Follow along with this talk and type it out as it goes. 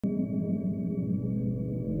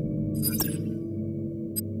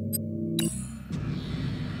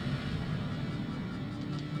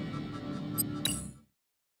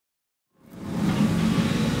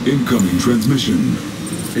Incoming transmission.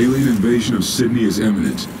 Alien invasion of Sydney is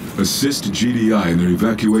imminent. Assist GDI in their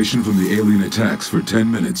evacuation from the alien attacks for 10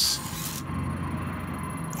 minutes.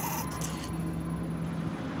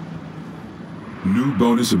 New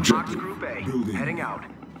bonus objective. Box Group A, Building. heading out.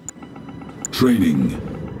 Training.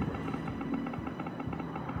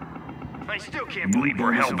 I still can't believe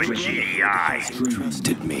we're helping GDI.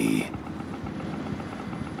 Trusted me.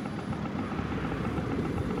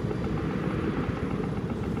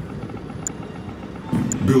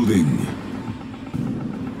 Building.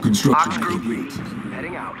 Construction Box Group B, complete.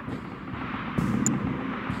 heading out.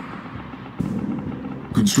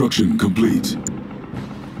 Construction complete.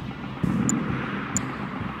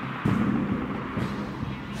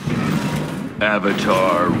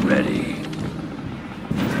 Avatar ready.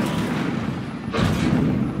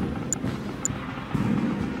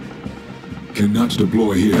 Cannot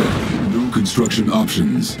deploy here. No construction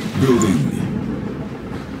options. Building.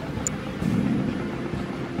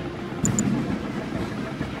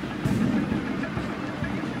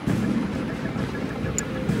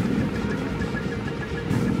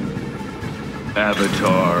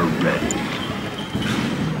 Avatar ready.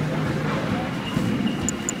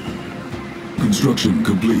 Construction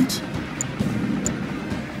complete.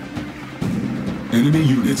 Enemy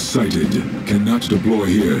units sighted. Cannot deploy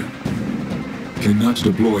here. Cannot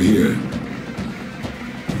deploy here.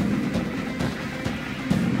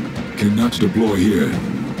 Cannot deploy here.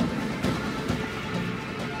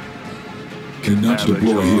 Cannot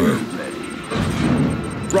deploy here.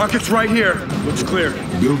 Rockets right here. Looks clear.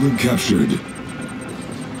 Building captured.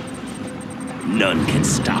 None can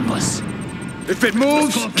stop us. If it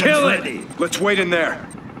moves, kill it. Let's wait in there.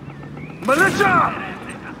 Militia!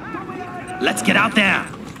 Let's get out there.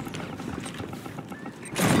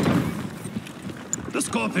 The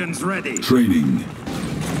Scorpion's ready. Training.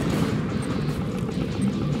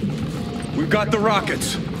 We've got the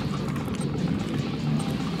rockets.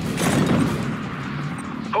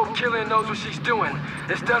 Hope Killian knows what she's doing.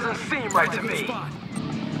 This doesn't seem right to me.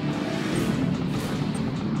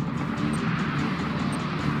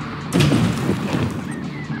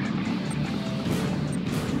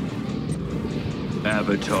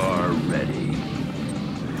 Avatar ready.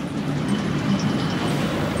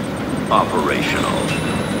 Operational.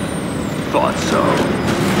 Thought so.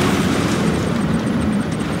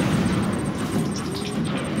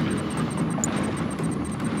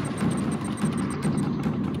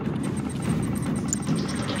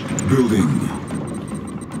 Building.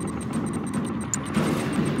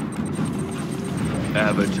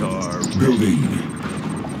 Avatar Building.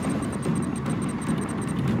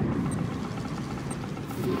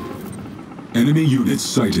 Enemy units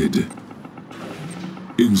sighted.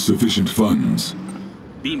 Insufficient funds.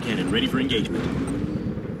 Beam cannon ready for engagement.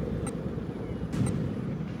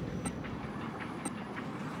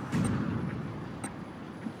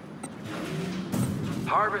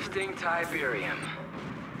 Harvesting tiberium.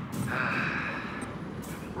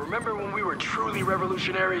 Remember when we were truly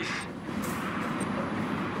revolutionaries?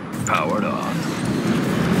 powered on.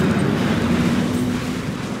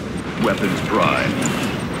 Weapons prime.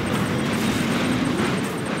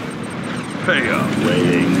 Pay up.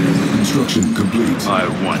 Waiting. Construction complete. I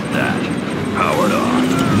want that. Powered on.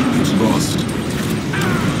 Units lost.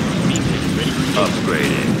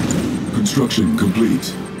 Upgrading. Construction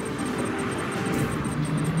complete.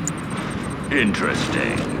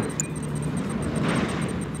 Interesting.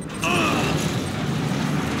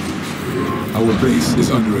 Our base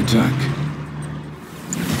is under attack.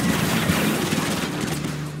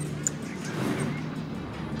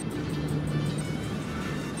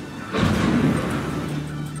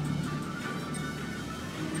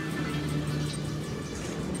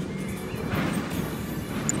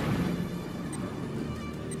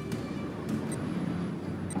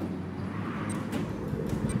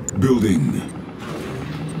 Building.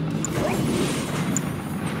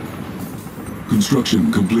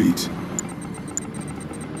 Construction complete.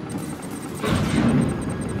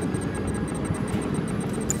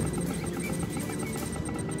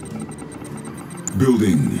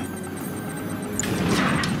 Building.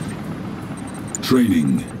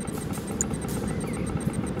 Training.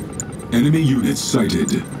 Enemy units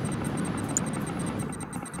sighted.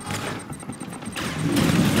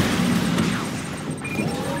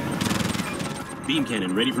 Beam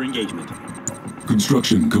cannon ready for engagement.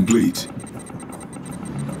 Construction complete.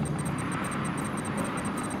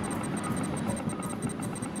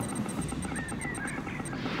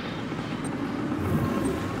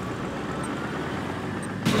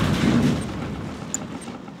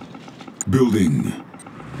 Building.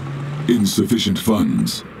 Insufficient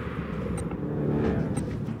funds.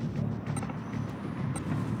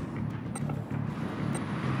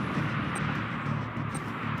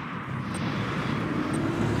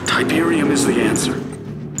 Tiberium is the answer.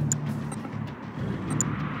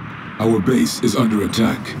 Our base is under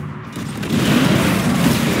attack.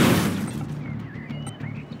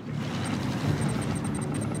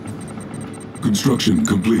 Construction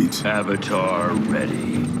complete. Avatar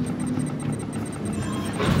ready.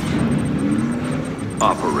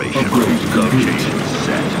 Operational Upgrade location complete.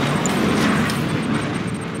 set.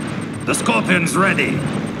 The Scorpion's ready.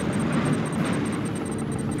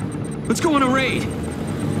 Let's go on a raid!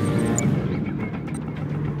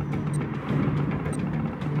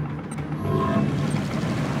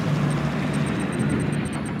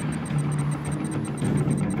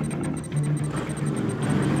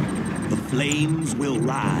 The flames will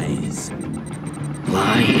rise.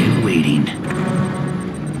 Lie in waiting.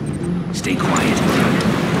 Stay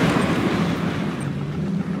quiet.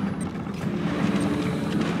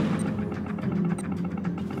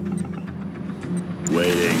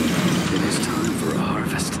 Waiting. It is time for a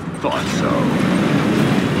harvest. Thought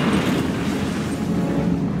so.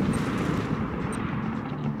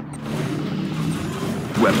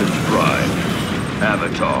 Weapons prime.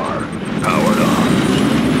 Avatar powered on.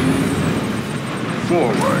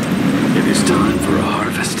 Forward. It is time for a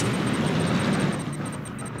harvest.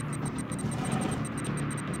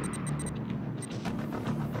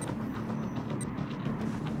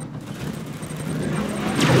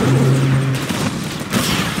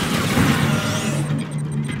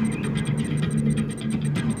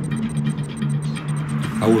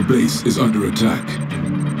 Our base is under attack.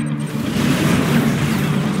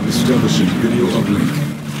 Establishing video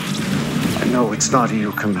uplink. I know it's not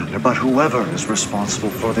you, Commander, but whoever is responsible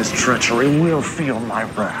for this treachery will feel my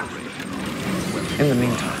wrath. In the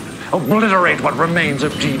meantime, obliterate what remains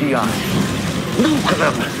of GDI. Nuke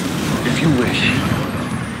them, if you wish.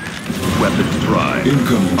 Weapons prime.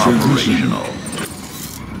 Incoming transmission. Operational.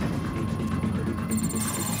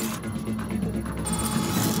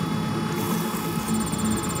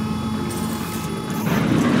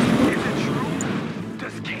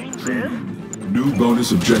 New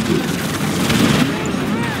bonus objective.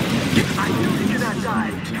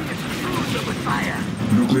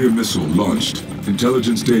 Nuclear missile launched.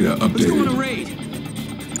 Intelligence data Let's go on a updated. raid!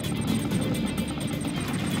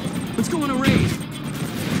 Let's go on a raid! It's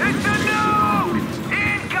a nuke!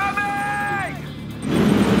 Incoming!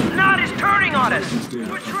 Nod is turning on us!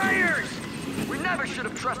 Betrayers! We never should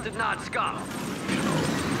have trusted Nod scum.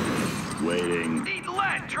 Waiting. Eat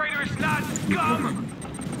lead, traitorous Nod scum!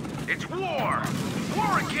 It's war!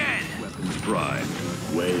 War again! Weapons prime.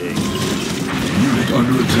 Waiting. Unit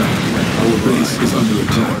under attack. Our base is under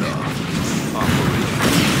attack.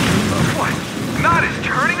 What? Nod is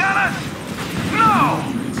turning on us? No!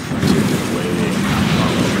 Waiting.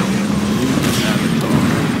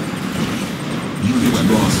 Unit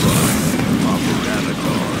lost.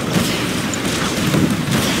 Avatar.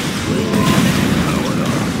 Waiting. Powered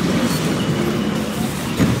on.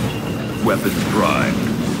 Weapons prime.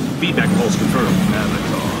 Feedback pulse confirmed.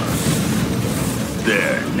 Avatar.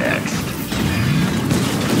 They're next.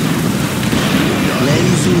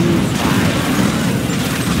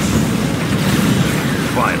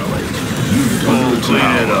 Finally. Unit under Clean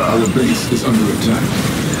it attack. up. Our base is under attack.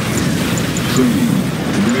 Training.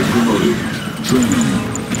 Unit promoted. Training.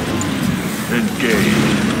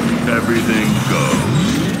 Engage. Everything goes.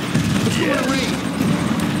 Yes.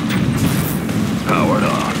 Powered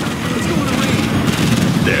on. Let's go on a raid!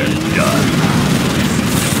 They're done.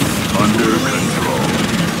 Under control.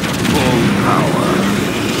 Full power.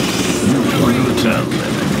 Unit under attack.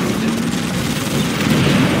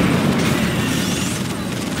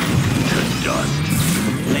 To dust.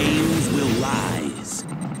 Flames will rise.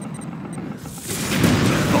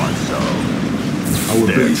 Thought so. Our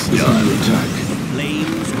They're base is done. under attack.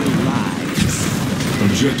 Flames will rise.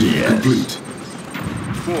 Objective Yes. complete.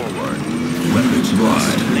 Forward. Unit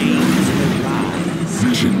lost. Flames will rise.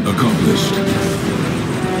 Mission accomplished.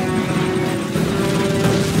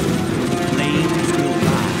 Flames will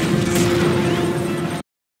rise.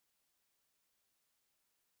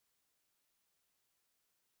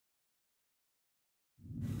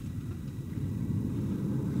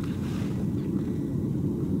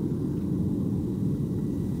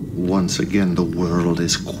 Once again, the world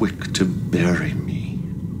is quick to bury me.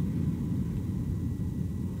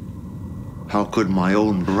 How could my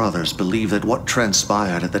own brothers believe that what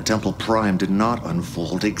transpired at the Temple Prime did not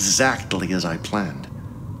unfold exactly as I planned?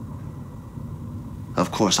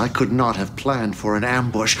 Of course, I could not have planned for an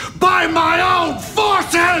ambush by my own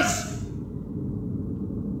forces!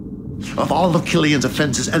 Of all of Killian's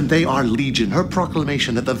offenses, and they are legion, her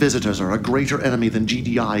proclamation that the visitors are a greater enemy than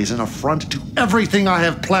GDI is an affront to everything I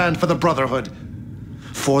have planned for the Brotherhood.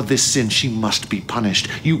 For this sin, she must be punished.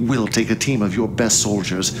 You will take a team of your best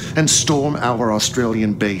soldiers and storm our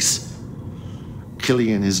Australian base.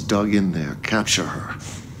 Killian is dug in there. Capture her.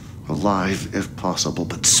 Alive, if possible,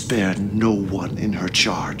 but spare no one in her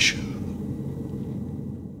charge.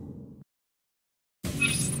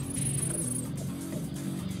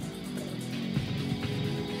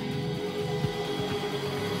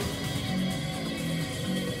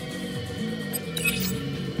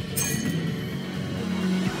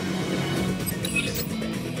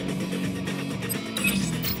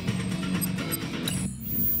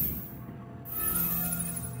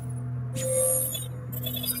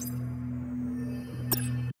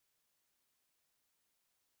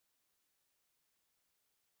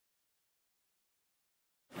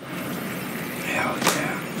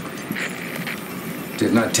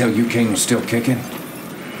 Didn't I tell you Kane was still kicking?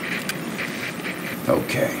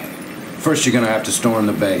 Okay. First you're gonna have to storm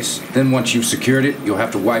the base. Then once you've secured it, you'll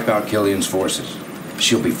have to wipe out Killian's forces.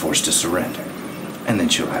 She'll be forced to surrender. And then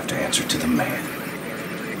she'll have to answer to the man.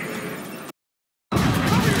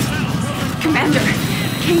 Commander,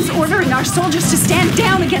 Kane's ordering our soldiers to stand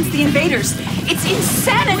down against the invaders. It's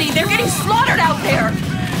insanity! They're getting slaughtered out there!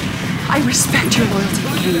 I respect your loyalty,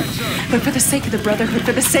 Kane, but for the sake of the Brotherhood,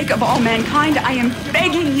 for the sake of all mankind, I am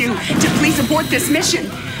begging you to please abort this mission.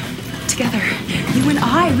 Together, you and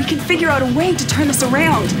I, we can figure out a way to turn this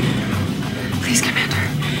around. Please,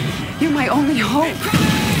 Commander, you're my only hope.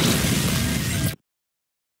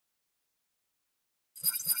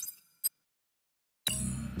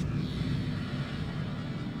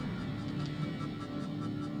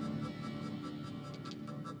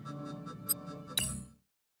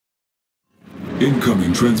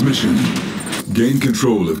 Incoming transmission. Gain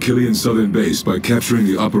control of Killian's southern base by capturing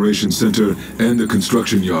the operations center and the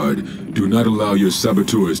construction yard. Do not allow your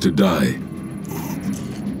saboteurs to die.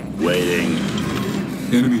 Waiting.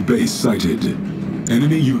 Enemy base sighted.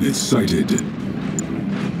 Enemy units sighted.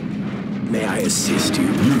 May I assist you?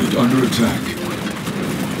 Unit under attack.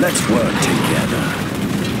 Let's work together.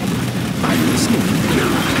 I'm listening.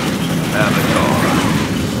 Avatar.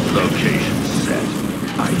 Location set.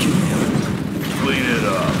 I can help. Clean it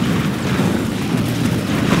up.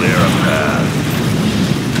 Clear a path.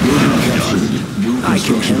 Building captured. New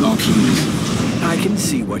construction options. I can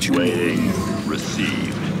see what you Waiting. mean.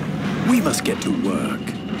 Received. We must get to work.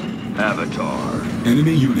 Avatar.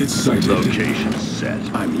 Enemy units sighted. Location set.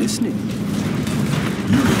 I'm listening.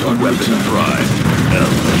 Unit under Weapon attack. prime.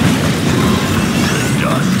 Element.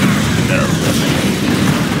 Dust. Element.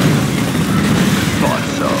 Thought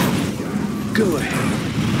so. Go ahead.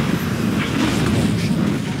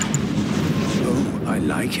 Oh, I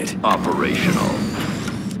like it. Operational.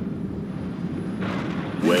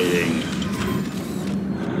 Waiting.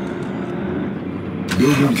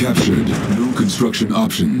 Building captured. New construction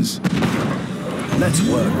options. Let's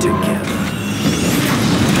work together.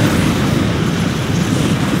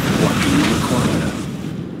 What do you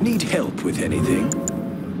require? Need help with anything?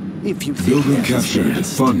 If you think Building that is captured.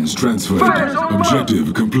 yes. Funds transferred.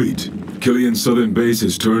 Objective complete. Killian's southern base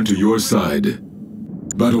has turned to your side.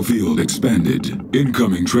 Battlefield expanded.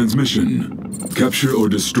 Incoming transmission. Capture or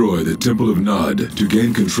destroy the Temple of Nod to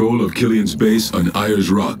gain control of Killian's base on Ayers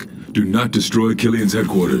Rock. Do not destroy Killian's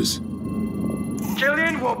headquarters.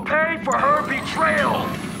 Killian will pay for her betrayal!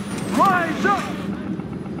 Rise up!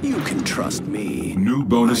 You can trust me. New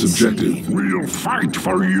bonus I see. objective. We'll fight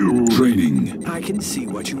for you. Training. I can see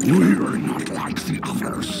what you mean. We're not like the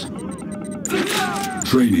others.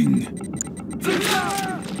 Training.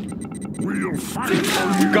 We'll fight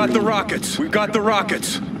for you. We've got the rockets. We've got the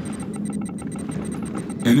rockets.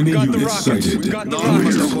 Enemy Got the units rockets. sighted. We've got the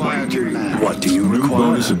rockets. What do you New require?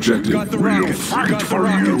 bonus objective. Got the rockets. fight Got the for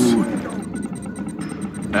rockets. you.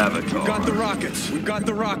 Got the Avatar. rockets. We've got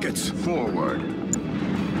the rockets. Forward.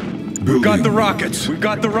 We've got the Building. rockets. We've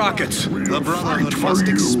got the rockets. We'll The Brotherhood fight must for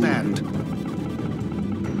you. expand.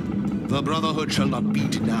 The Brotherhood shall not be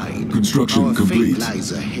denied. Construction Our complete. fate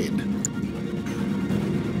lies ahead.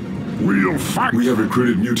 We'll fight. We have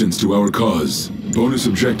recruited mutants to our cause. Bonus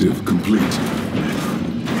objective complete.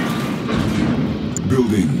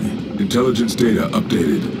 Building. Intelligence data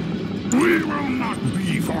updated. We will not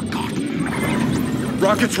be forgotten.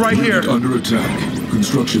 Rockets right Unit here. under attack.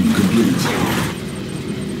 Construction complete.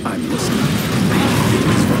 I'm listening.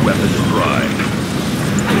 Weapons prime.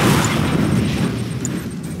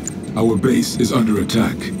 Our base is under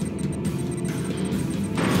attack.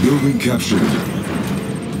 Building captured.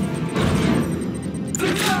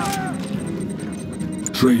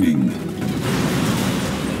 Training.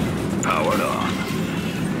 Powered on.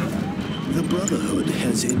 The Brotherhood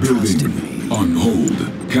has entrusted me. Building on hold.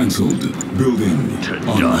 Cancelled. Building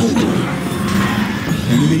on dust. hold.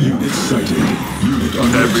 Enemy unit sighted. Unit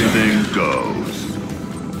under Everything attack. goes.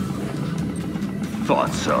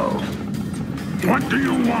 Thought so. What do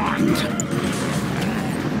you want?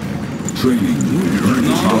 Training.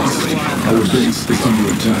 Unit lost. Our base is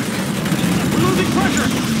under attack. We're losing pressure!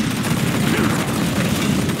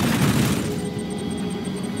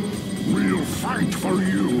 We'll fight for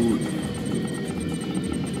you.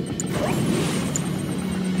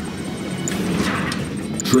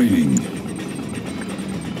 Training.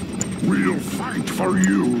 We'll fight for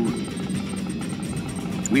you.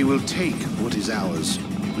 We will take what is ours.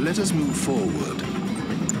 Let us move forward.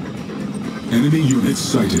 Enemy units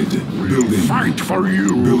sighted. Building. Fight for you.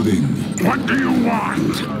 Building. What do you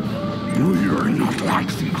want? You're not like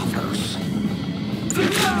the others.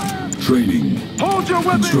 Training. Hold your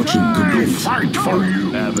weapons Construction high! complete. Fight for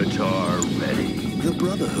you. Avatar ready. The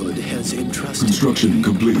Brotherhood has entrusted Construction me.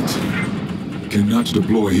 complete. Cannot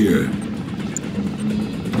deploy here. We'll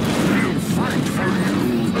fight for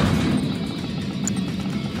you.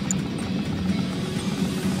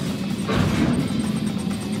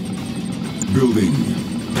 Building.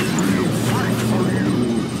 We'll fight for you.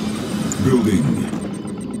 Building.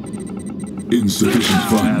 Insufficient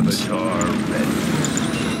funds. Avatar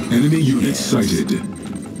ready. Enemy units sighted.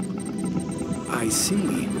 I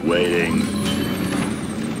see. Waiting.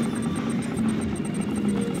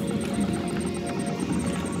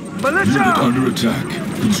 Militia! Unit under attack.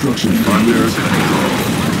 Construction Under complete. control.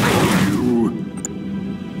 You.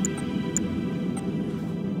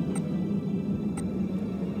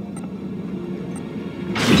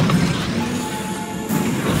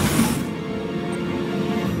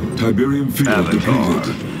 Tiberium field Avatar.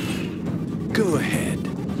 depleted. Go ahead.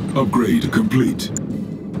 Upgrade complete.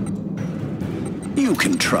 You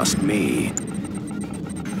can trust me.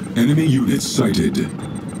 Enemy units sighted.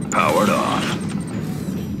 Powered on.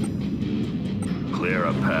 Clear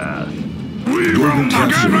a path. We Building will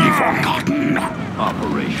not captured. be forgotten.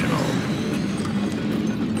 Operational.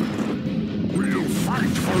 We'll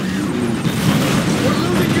fight for you.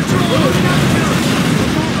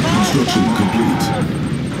 Construction complete.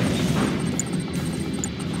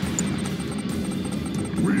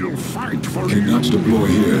 We'll fight for Cannot you. deploy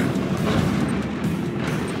here.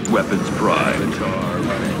 Weapons prime.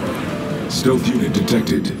 Stealth unit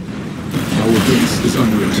detected. Our base is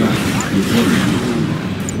under attack.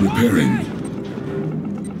 Repairing. Repairing.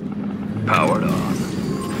 Powered on.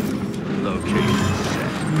 Location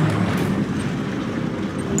set.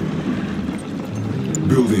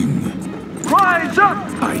 Building. Rise up!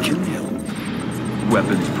 I can help.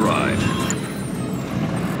 Weapons prime.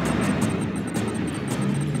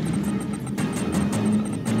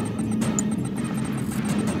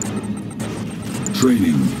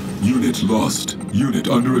 Training. Unit lost. Unit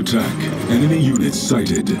under attack. Enemy units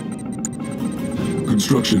sighted.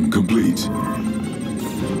 Construction complete.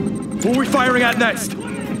 Who are we firing at next?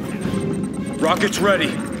 Rockets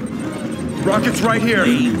ready. Rockets right here.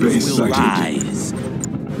 Base sighted.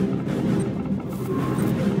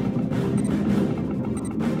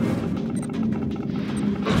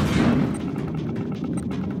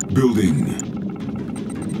 Building.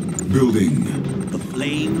 Building. The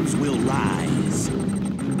flames will rise.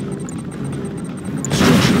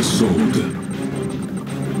 Structure sold.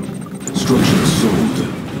 Structure sold.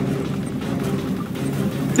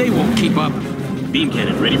 They won't keep up. Beam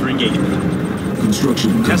cannon ready for engagement.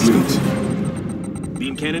 Construction complete.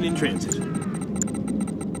 Beam cannon in transit.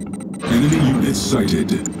 Enemy units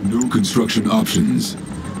sighted. New construction options.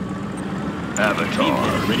 Beam Avatar.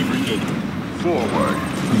 cannon ready for engagement. Forward.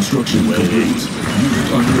 Construction complete.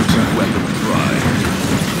 Unit under attack. Weapons prime.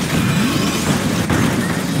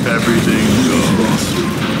 Everything goes. Lost.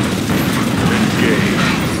 Engage.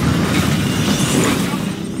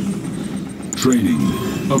 Training.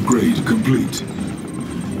 Upgrade complete.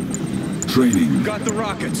 Training. Got the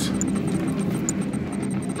rockets.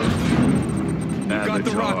 Got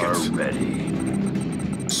the Avatar rockets. ready.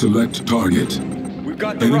 Select target. We've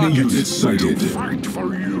got the Enemy rockets. units sighted. Fight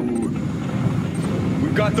for you.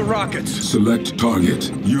 We've got the rockets. Select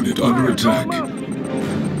target. Unit under attack.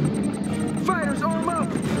 Fighters arm up!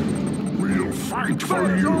 We'll fight for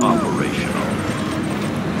Fighters you. arm up! Operational.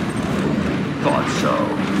 Thought so.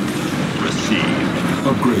 Received.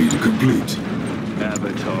 Upgrade complete.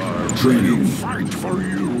 Avatar. Training. Fight for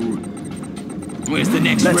you. Where's the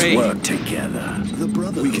next Let's raid? work together. The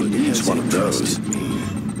Brotherhood can use has one of those. entrusted me.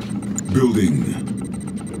 Building.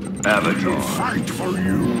 Avatar. Fight for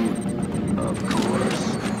you. Of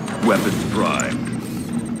course. Weapons prime.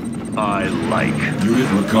 I like Unit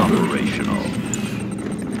recovered. operational.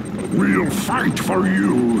 We'll fight for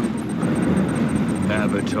you.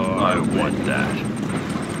 Avatar. I want that.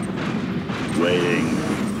 Waiting.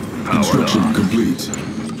 Powered Construction on. complete.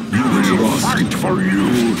 Unit We'll lost. fight for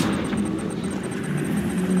you.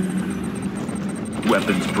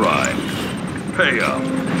 Weapons prime. Pay up.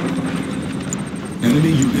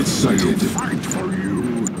 Enemy units sighted. Fight for you.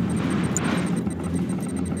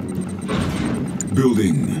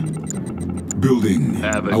 Building. Building.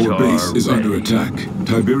 Avatar Our base is ready. under attack.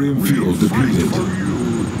 Tiberium field depleted.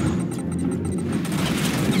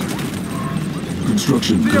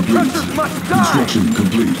 Construction complete. Construction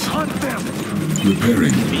complete.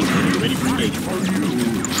 Repairing. Beam cannon ready for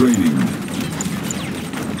engagement. Training.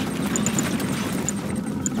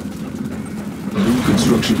 New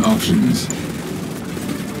construction options.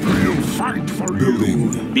 We'll fight for you.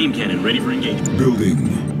 Building. Beam cannon ready for engagement. Building.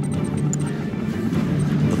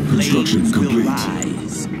 Construction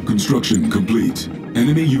complete. Construction complete.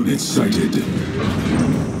 Enemy units sighted.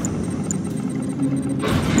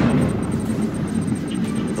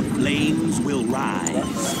 The flames will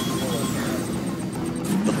rise.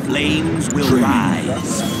 The flames will Training.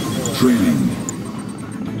 rise. Training.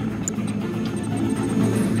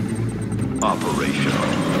 Operational.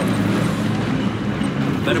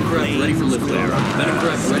 Venom craft ready for liftoff. Venom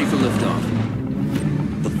craft ready for liftoff.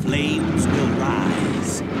 The flames will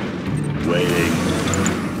rise. Waiting.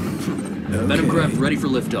 Venom craft ready for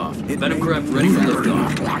liftoff. Venom craft ready for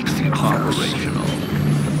liftoff. Operational.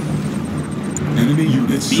 Enemy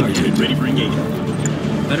units Beam cannon sighted. ready for engagement.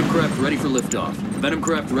 Venom craft ready for liftoff. Venom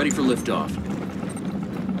craft ready for liftoff.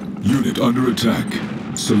 Unit under attack.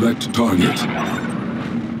 Select target.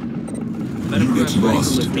 Venom Units craft ready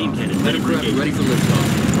lost. for liftoff. Beam cannon. Venom craft ready for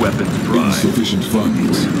liftoff. Weapons prime. Insufficient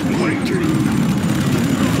funds.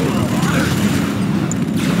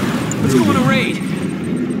 Let's go on a raid!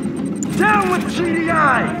 Down with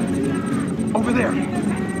GDI! Over there.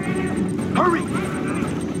 Hurry!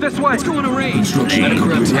 This way! Let's go on a raid! Construction Venom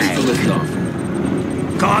craft complete. ready for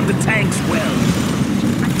liftoff. Guard the tanks well.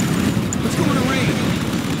 Let's go on a raid!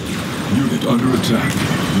 Unit under attack.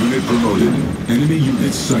 Unit promoted. Enemy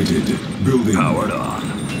units sighted. Building. Powered on.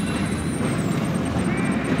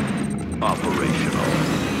 Operational.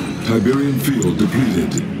 Tiberium field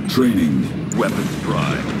depleted. Training. Weapons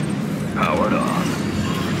prime. Powered on.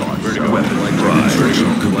 Thought so. Weapons Construction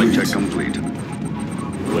prime. complete. Check complete.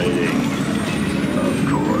 Waiting. Of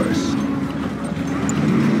course.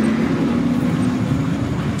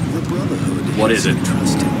 The Brotherhood. What is it?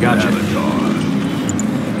 Gotcha. Avatar.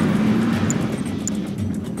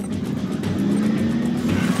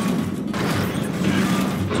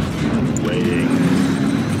 Waiting.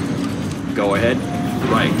 Go ahead.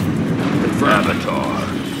 Right. Confirm. Avatar.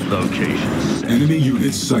 Locations. Enemy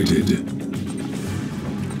units sighted.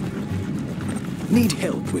 Need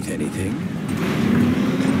help with anything?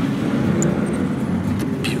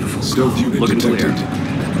 Beautiful. Stealth unit Looking detected.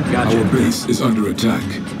 clear. Gotcha. Our base is under attack.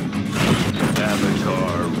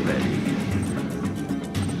 Avatar ready.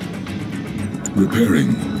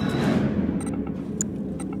 Repairing.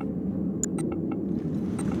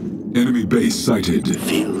 Enemy base sighted.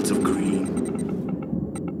 Fields of green.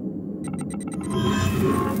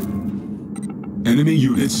 Enemy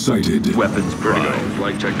units sighted. Weapons prime.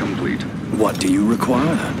 Flight check complete. What do you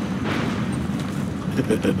require?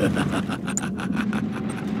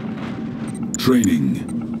 Training.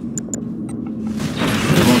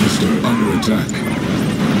 Harvester under attack.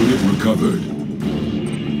 Unit recovered.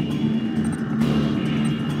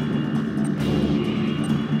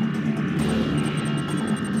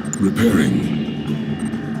 Repairing.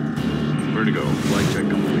 Where to go? Flight check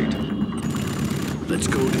complete. Let's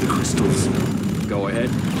go to the crystals. Go ahead.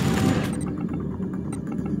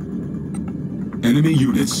 Enemy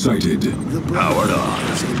units sighted. The Powered Brotherhood on.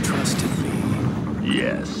 has entrusted me.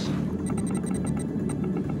 Yes.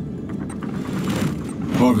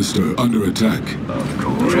 Harvester under attack. Of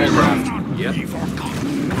course. Control craft. Yep.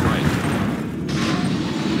 Right.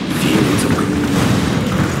 Fields of green.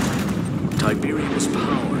 Tiberium's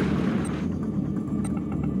power.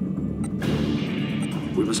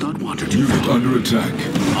 We must not wander too Unit far. under attack.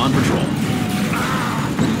 On patrol.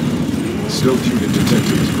 Stealth unit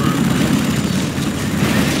detected.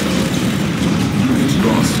 Unit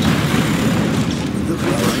lost. The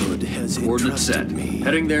Brotherhood has Coordinates set. entrusted me.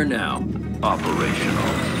 Heading there now. Operational.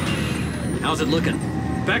 How's it looking?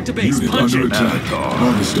 Back to base. Unit Punch under it. attack. Avatar.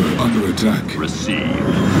 Harvester under attack. Receive.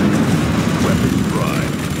 Weapons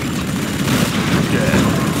prime. Dead.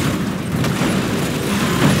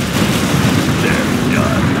 They're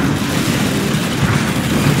done.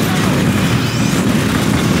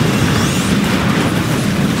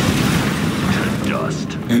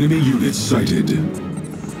 Enemy units sighted.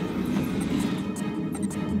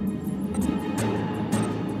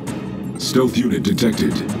 Stealth unit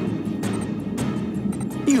detected.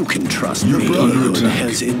 You can trust You're me. under Lord attack.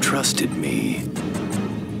 has entrusted me.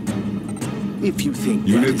 If you think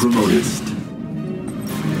Unit that is promoted. best,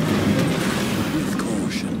 with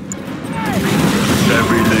caution.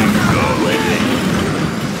 Everything go waiting.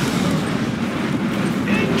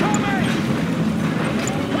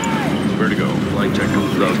 Vertigo, flight check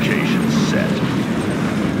location set.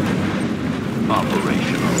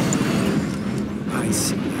 Operational. I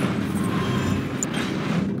see.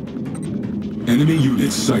 Enemy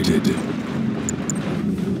units sighted. Unit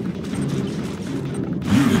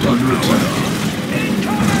under attack.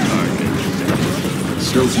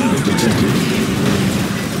 Stealth unit detected.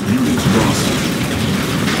 Unit lost.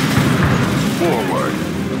 Forward.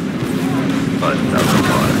 Another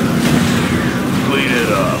one. Clean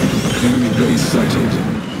it up. Enemy base sighted.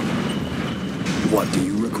 What do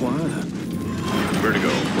you require? Vertigo,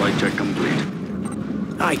 flight check complete.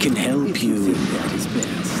 I can help you. That is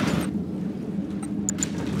best.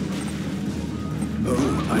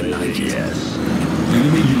 Oh, I like it. Yes.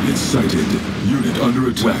 Enemy units sighted. Unit under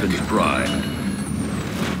attack. Weapons prime.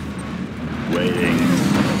 Waiting.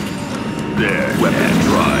 There. Weapons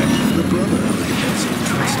prime. The brotherhood has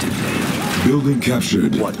entrusted me. Building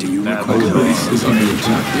captured. What do you Our require? base is under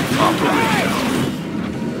attack. Operational.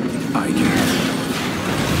 I can.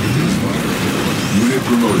 Unit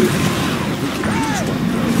promoted.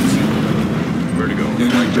 Vertigo.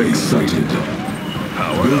 Enemy base sighted.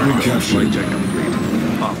 Power. Building captured. Flight check complete.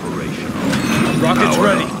 Operational. Rockets Power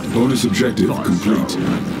ready. on. Bonus objective complete.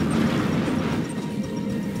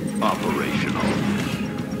 Operational.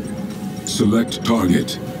 Select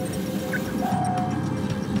target.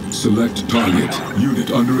 Select target.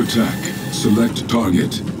 Unit under attack. Select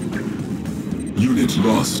target. Unit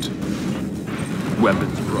lost.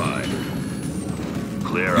 Weapons prime.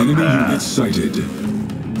 Clear a Enemy path. units sighted.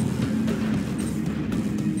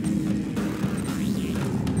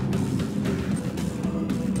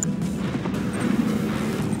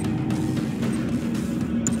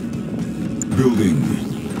 Building.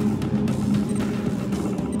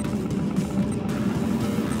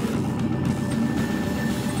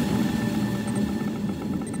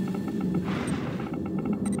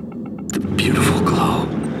 The beautiful glow.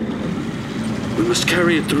 We must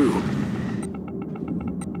carry it through.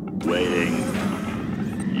 Waiting.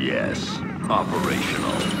 Yes.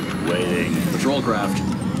 Operational. Waiting. Patrol craft.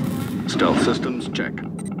 Stealth systems check.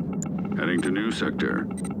 Heading to new sector.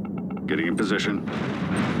 Getting in position.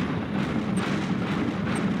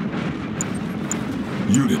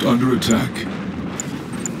 Unit under attack.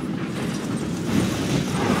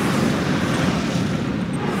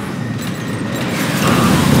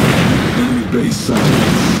 Enemy base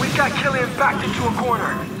sighted. We got Killian backed into a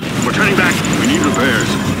corner. We're turning back. We need repairs.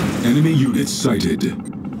 Enemy units sighted.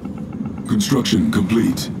 Construction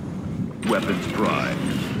complete. Weapons prime.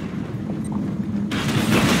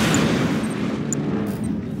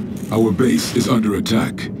 Our base is under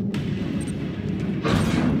attack.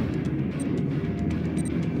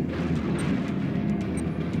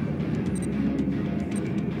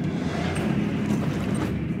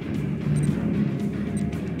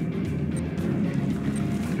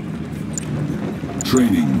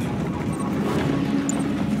 Training.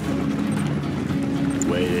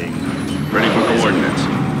 Waiting. Ready for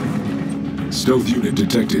coordinates. Stealth unit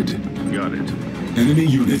detected. Got it. Enemy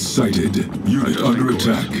units sighted. Unit under course.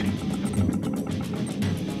 attack.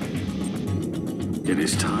 It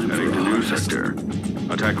is time Heading for to a new harvest. sector.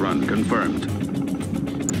 Attack run confirmed.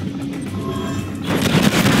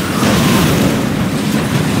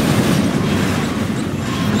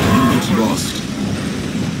 Unit lost.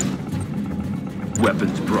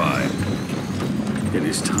 Weapons prime. It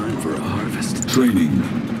is time for a harvest. Training.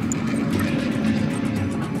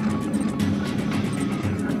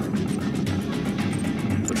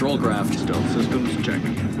 Patrol craft. Stealth systems check.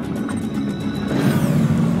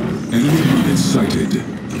 Enemy units sighted.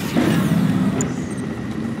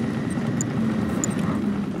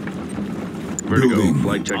 Vertigo. Building.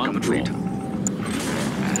 Flight check On complete.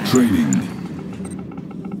 patrol. Training.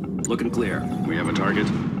 Looking clear. We have a target.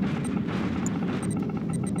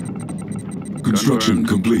 Construction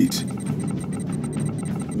complete.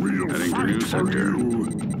 Heading to new sector.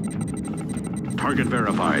 Target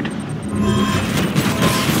verified.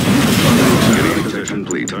 Getting in position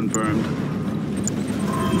complete. Confirmed.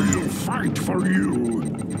 We'll fight for you.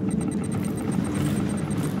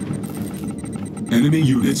 Enemy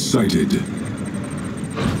units sighted.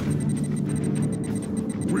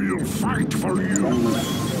 We'll fight for you.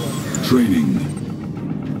 Training.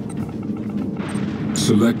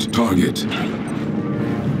 Select target.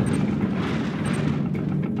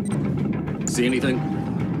 See anything?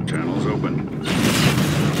 Channels open.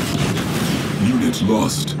 Unit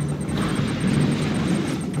lost.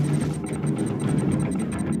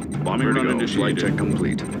 Bombing run initiated. Flight check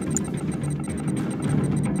complete.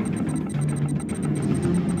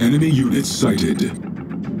 Enemy units sighted. Unit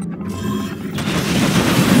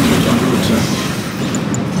under attack.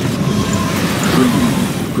 Training.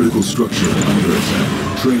 Critical structure under attack.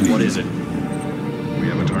 Training. What is it? We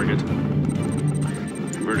have a target.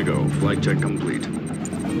 Vertigo. Flight check complete.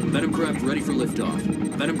 Venom craft ready for liftoff.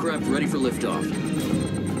 Venom craft ready for liftoff.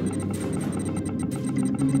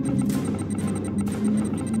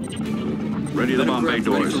 Ready to bomb bay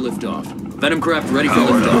doors. Ready for liftoff. Venom craft ready for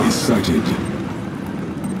liftoff. Base sighted.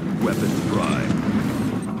 Weapon prime.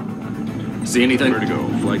 See anything? Vertigo.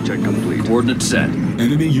 Flight check complete. Coordinates set.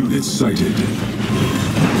 Enemy units sighted.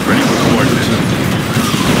 Ready for coordinates.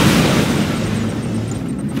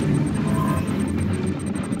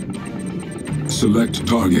 Select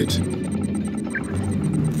target.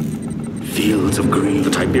 Fields of green. The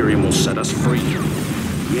tiberium will set us free.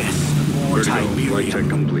 Yes, more Vertigo. Flight tiberium. check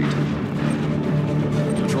complete.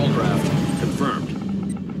 Control craft confirmed.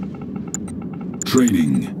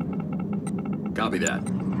 Training. Copy that.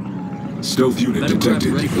 Stealth unit Venom craft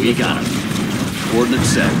detected. ready for We liftoff. got him. Coordinates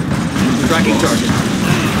set. Tracking target.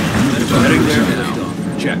 Heading there now.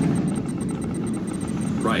 Check.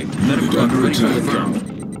 Right. Venom Unit craft under ready for attack. liftoff.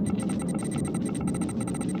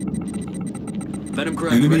 Venom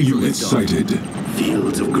craft Enemy ready for units liftoff. sighted.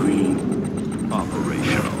 Fields of green.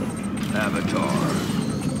 Operational. Avatar.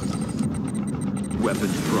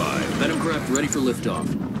 Weapons prime. Venom craft ready for liftoff.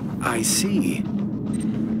 I see.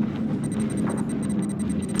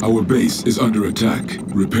 Our base is under attack.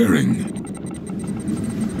 Repairing.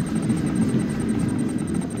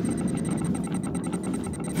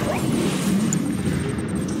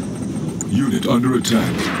 Unit under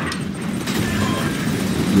attack.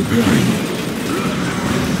 Repairing.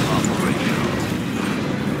 Operational.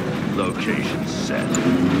 Location set.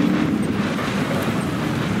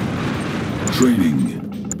 Training.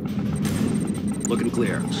 Looking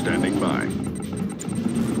clear. Standing by.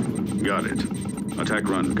 Got it. Attack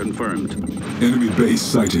run confirmed. Enemy base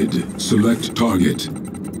sighted. Select target.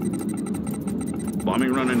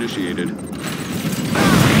 Bombing run initiated.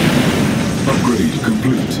 Upgrade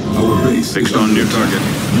complete. Our base Fixed is on under new attack. target.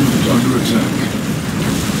 Unit under attack.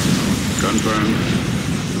 Confirmed.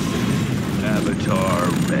 Avatar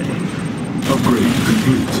ready. Upgrade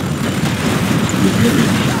complete.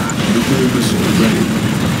 Repairing. Nuclear missile ready.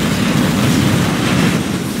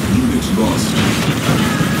 Unit lost.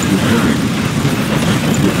 Repairing.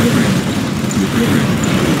 Repairing. Repairing.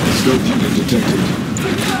 Stealth unit detected.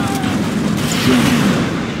 Training.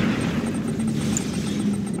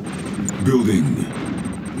 Building.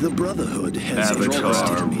 The Brotherhood has Avatar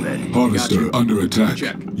entrusted me. ready. Harvester under attack.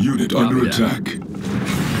 Check. Unit Copy under that. attack.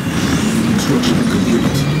 Construction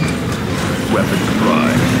complete. Weapons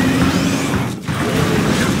prime.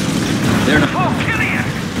 There now. Oh, Killian!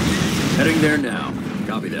 Heading there now.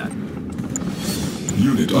 Copy that.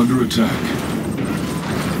 Unit under attack.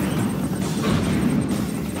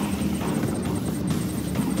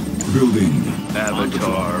 Building.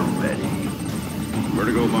 Avatar ready.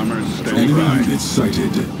 Vertigo bombers standing Enemy by. units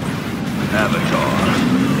sighted. Avatar.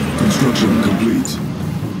 Construction complete.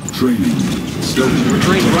 Training. Stealth unit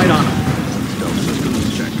Train detected. right on him. Stealth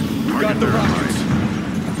systems check. Target verified.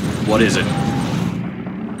 What is it?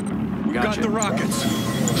 Got the rockets.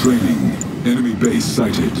 Training. Enemy base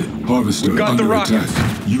sighted. Harvester Got the under rockets.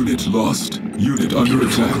 attack. Unit lost. Unit under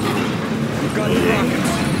attack. Got the rockets.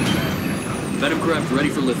 Venom craft ready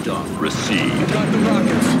for liftoff. Receive. Got the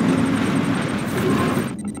rockets.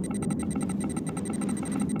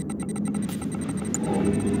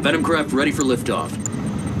 Venom craft ready for liftoff.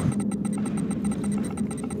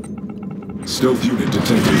 Stealth unit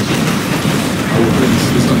detected. Our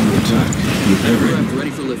base is under attack. Venom Repairing. craft ready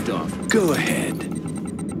for liftoff. Go ahead.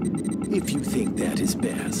 If you think that is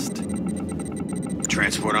best.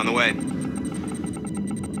 Transport on the way.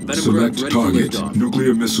 Venom craft Select ready target. for liftoff.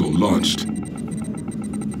 Nuclear missile launched.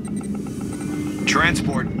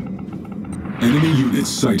 Transport. Enemy units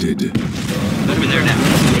sighted. Over there now.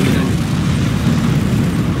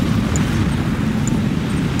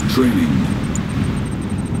 Training.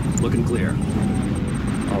 Looking clear.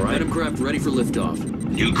 All right. Venom craft ready for liftoff.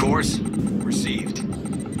 New course. Received.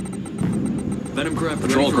 Venom craft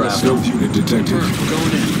Patrol ready for craft. Stealth unit detected. Confirmed. We're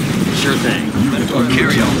going in. Sure thing. Unit under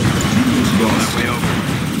Carry attack. on. Unit lost. Way over.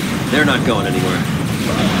 They're not going anywhere.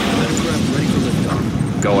 Venom craft ready for liftoff.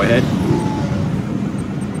 Go ahead.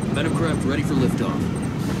 Venom craft ready for liftoff.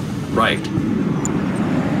 Right.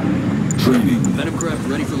 Training. Venom craft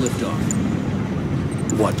ready for liftoff.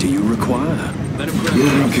 What do you require? Venom craft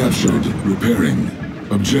Building captured. Repairing.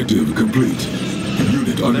 Objective complete.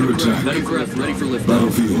 Unit under attack. Venom craft ready for liftoff.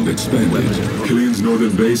 Battlefield expanded. Killian's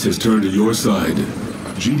northern base has turned to your side.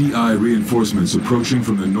 GDI reinforcements approaching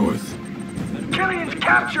from the north. Killian's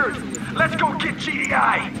captured! Let's go get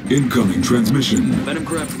GDI! Incoming transmission. Venom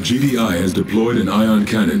craft. GDI has deployed an ion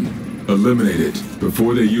cannon. Eliminate it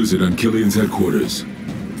before they use it on Killian's headquarters.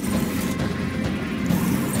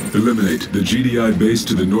 Eliminate the GDI base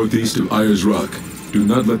to the northeast of Ayers Rock. Do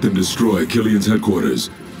not let them destroy Killian's headquarters.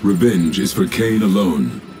 Revenge is for Kane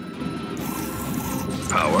alone.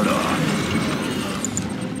 Powered on.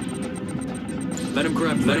 Venom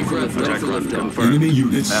craft ready for liftoff. Enemy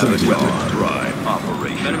units sighted. Drive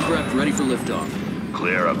operation. Venom craft ready for liftoff.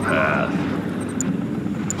 Clear a path.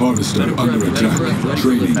 Harvester under attack.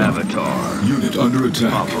 Training. Avatar. Unit under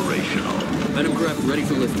attack. Operational. Venom craft ready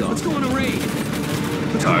for liftoff. Let's go on a raid.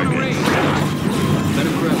 Target.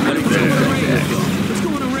 Venom craft ready for liftoff. Let's go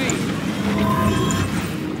on a raid!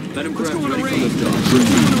 Venom craft ready for liftoff.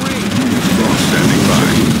 Training. Unit lost. Standing by.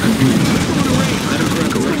 Complete. Venom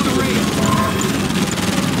craft ready for liftoff.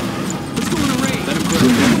 Let's go on a raid! Venom craft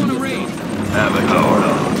Let's go on a raid! Avatar.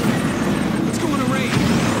 Let's go on a raid!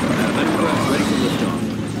 Venom craft ready for liftoff.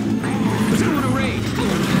 Let's go on a raid!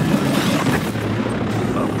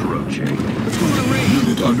 Approaching. Let's go on a raid!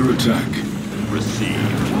 Unit under attack.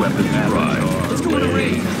 Received. Weapons drive. Let's go on a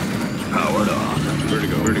raid! Powered on.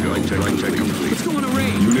 Vertigo. Light check complete. Let's go on a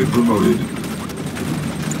raid! Unit promoted.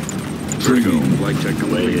 Training. Light check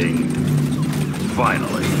waiting.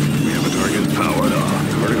 Finally, we have a target powered on.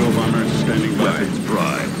 Vertigo bomber standing by. Weapons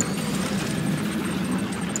prime.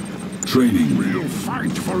 Training. We'll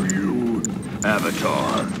fight for you.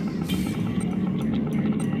 Avatar.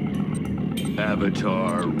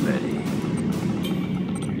 Avatar ready.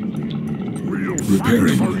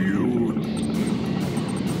 Repairing.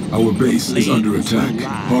 Our base is under attack.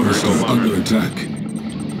 Harvester under attack.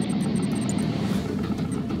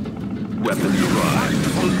 Weapons arrived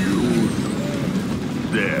for you.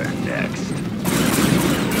 There, next.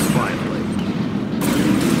 Finally.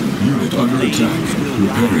 Unit under attack.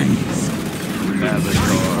 Repairing.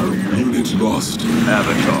 Avatar. Unit lost.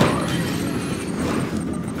 Avatar.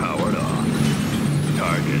 Powered on.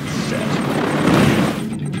 Target set.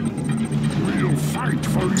 We'll fight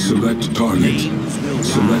for you. Select target.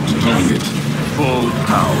 Select target. Full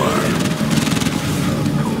power. Of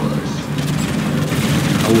course.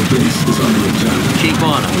 Our base is under attack. Keep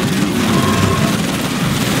on him.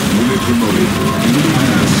 Unit promoted. Enemy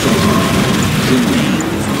has started. Training.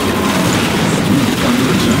 Unit under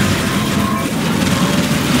attack.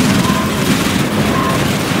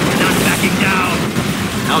 Not backing down.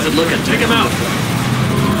 How's it looking? Take him out.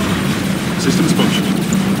 Systems functioning.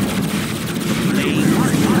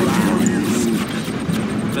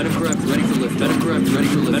 Venom craft ready for lift. Venom craft ready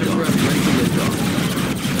for lift. Venom craft ready for liftoff.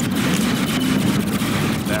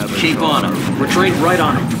 Keep on him. We're trained right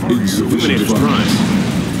on him. Insufficient funds.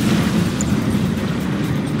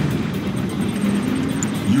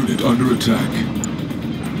 Unit under attack.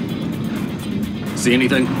 See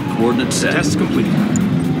anything? Coordinates set. Test complete.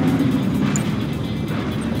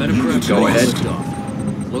 Venom craft Go ready ahead. for liftoff.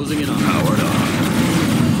 Closing in on. Powered on.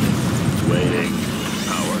 Waiting.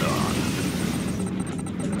 Powered on.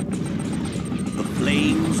 The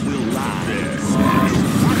flames will rise. There.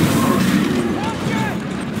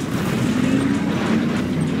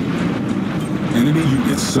 Enemy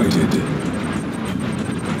units sighted.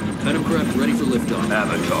 Venom craft ready for liftoff.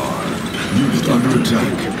 Avatar. Unit under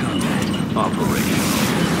attack. Operational.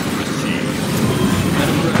 Received.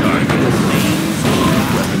 Venom craft ready for liftoff.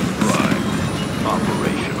 Weapons prime.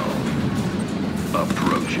 Operational.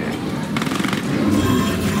 Approaching.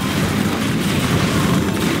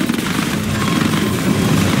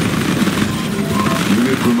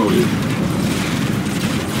 Unit promoted.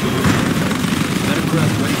 Venom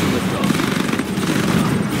craft ready for liftoff.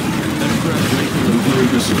 Venom craft ready for liftoff. Nuclear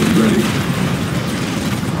missile ready.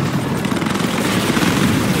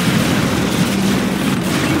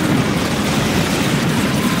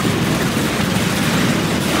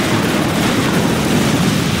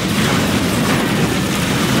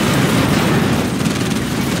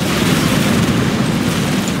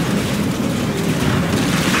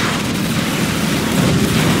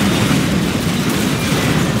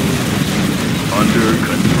 Under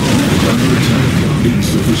control. Under attack.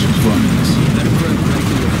 Insufficient funds. Venom craft ready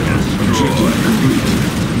for liftoff. Objective complete.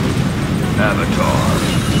 Avatar.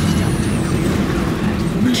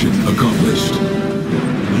 Mission accomplished.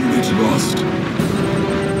 Unit lost.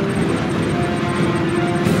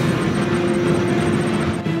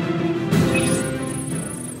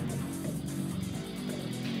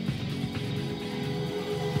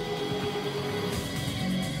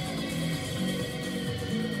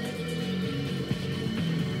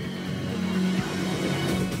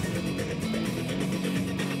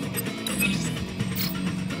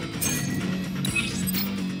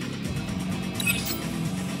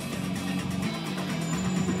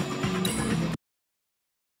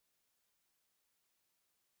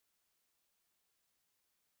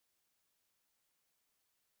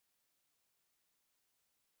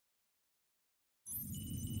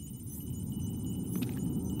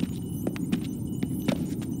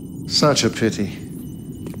 Such a pity.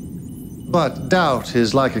 But doubt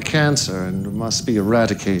is like a cancer and must be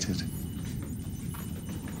eradicated.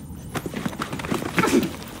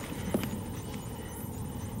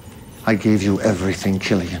 I gave you everything,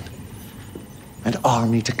 Killian. An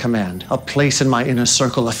army to command, a place in my inner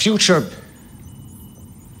circle, a future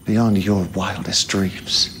beyond your wildest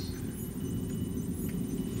dreams.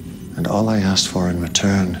 And all I asked for in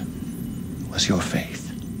return was your faith.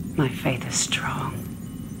 My faith is strong.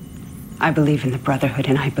 I believe in the Brotherhood,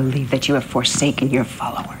 and I believe that you have forsaken your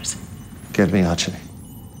followers. Get me, Ache.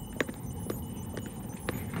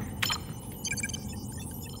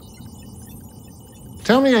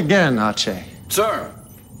 Tell me again, Ache. Sir.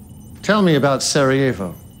 Tell me about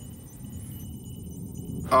Sarajevo.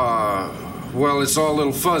 Well, it's all a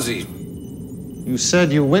little fuzzy. You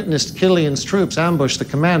said you witnessed Killian's troops ambush the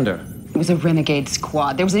commander. It was a renegade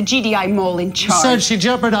squad. There was a GDI mole in charge. You said she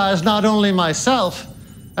jeopardized not only myself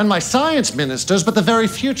and my science ministers, but the very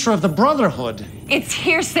future of the Brotherhood. It's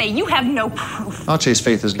hearsay. You have no proof. Ache's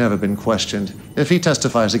faith has never been questioned. If he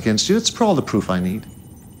testifies against you, it's all the proof I need.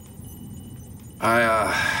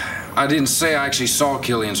 I didn't say I actually saw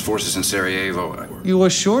Killian's forces in Sarajevo. You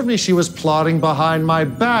assured me she was plotting behind my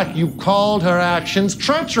back. You called her actions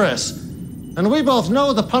treacherous. And we both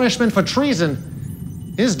know the punishment for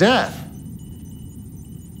treason is death.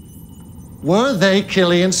 Were they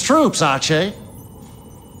Killian's troops, Ache?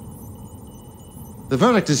 The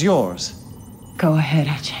verdict is yours. Go ahead,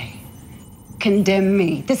 Ache. Condemn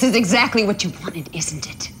me. This is exactly what you wanted, isn't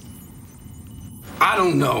it? I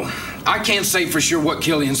don't know. I can't say for sure what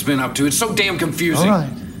Killian's been up to. It's so damn confusing. All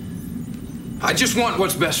right. I just want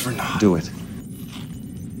what's best for Nod. Do it.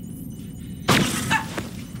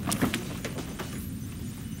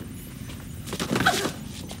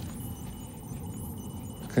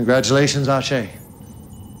 Congratulations, Ache.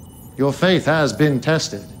 Your faith has been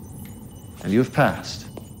tested, and you've passed.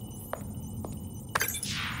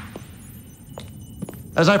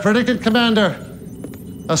 As I predicted, Commander,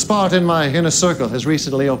 a spot in my inner circle has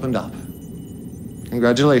recently opened up.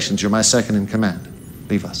 Congratulations, you're my second in command.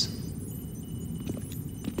 Leave us.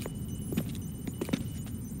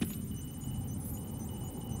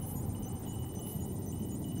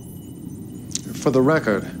 For the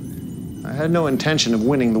record, I had no intention of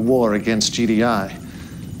winning the war against GDI,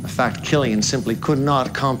 a fact Killian simply could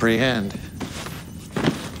not comprehend.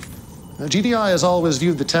 Now, GDI has always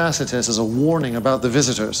viewed the Tacitus as a warning about the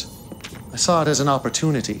visitors. I saw it as an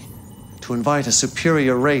opportunity to invite a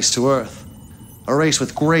superior race to Earth, a race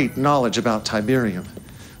with great knowledge about tiberium.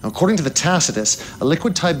 Now, according to the Tacitus, a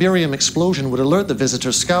liquid tiberium explosion would alert the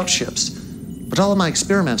visitors' scout ships, but all of my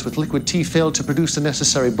experiments with liquid T failed to produce the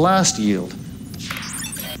necessary blast yield.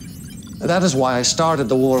 That is why I started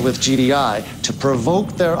the war with GDI, to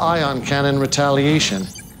provoke their ion cannon retaliation,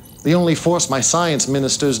 the only force my science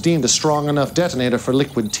ministers deemed a strong enough detonator for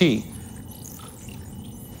liquid T.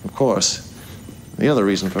 Of course, the other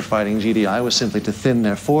reason for fighting GDI was simply to thin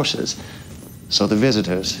their forces, so the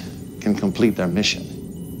visitors can complete their mission.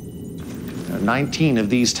 There are 19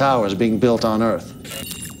 of these towers being built on Earth.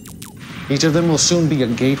 Each of them will soon be a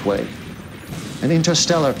gateway, an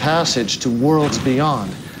interstellar passage to worlds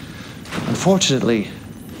beyond. Unfortunately,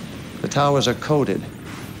 the towers are coded,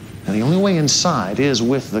 and the only way inside is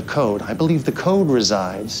with the code. I believe the code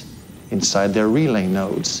resides inside their relay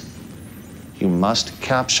nodes. You must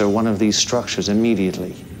capture one of these structures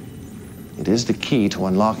immediately. It is the key to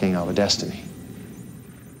unlocking our destiny.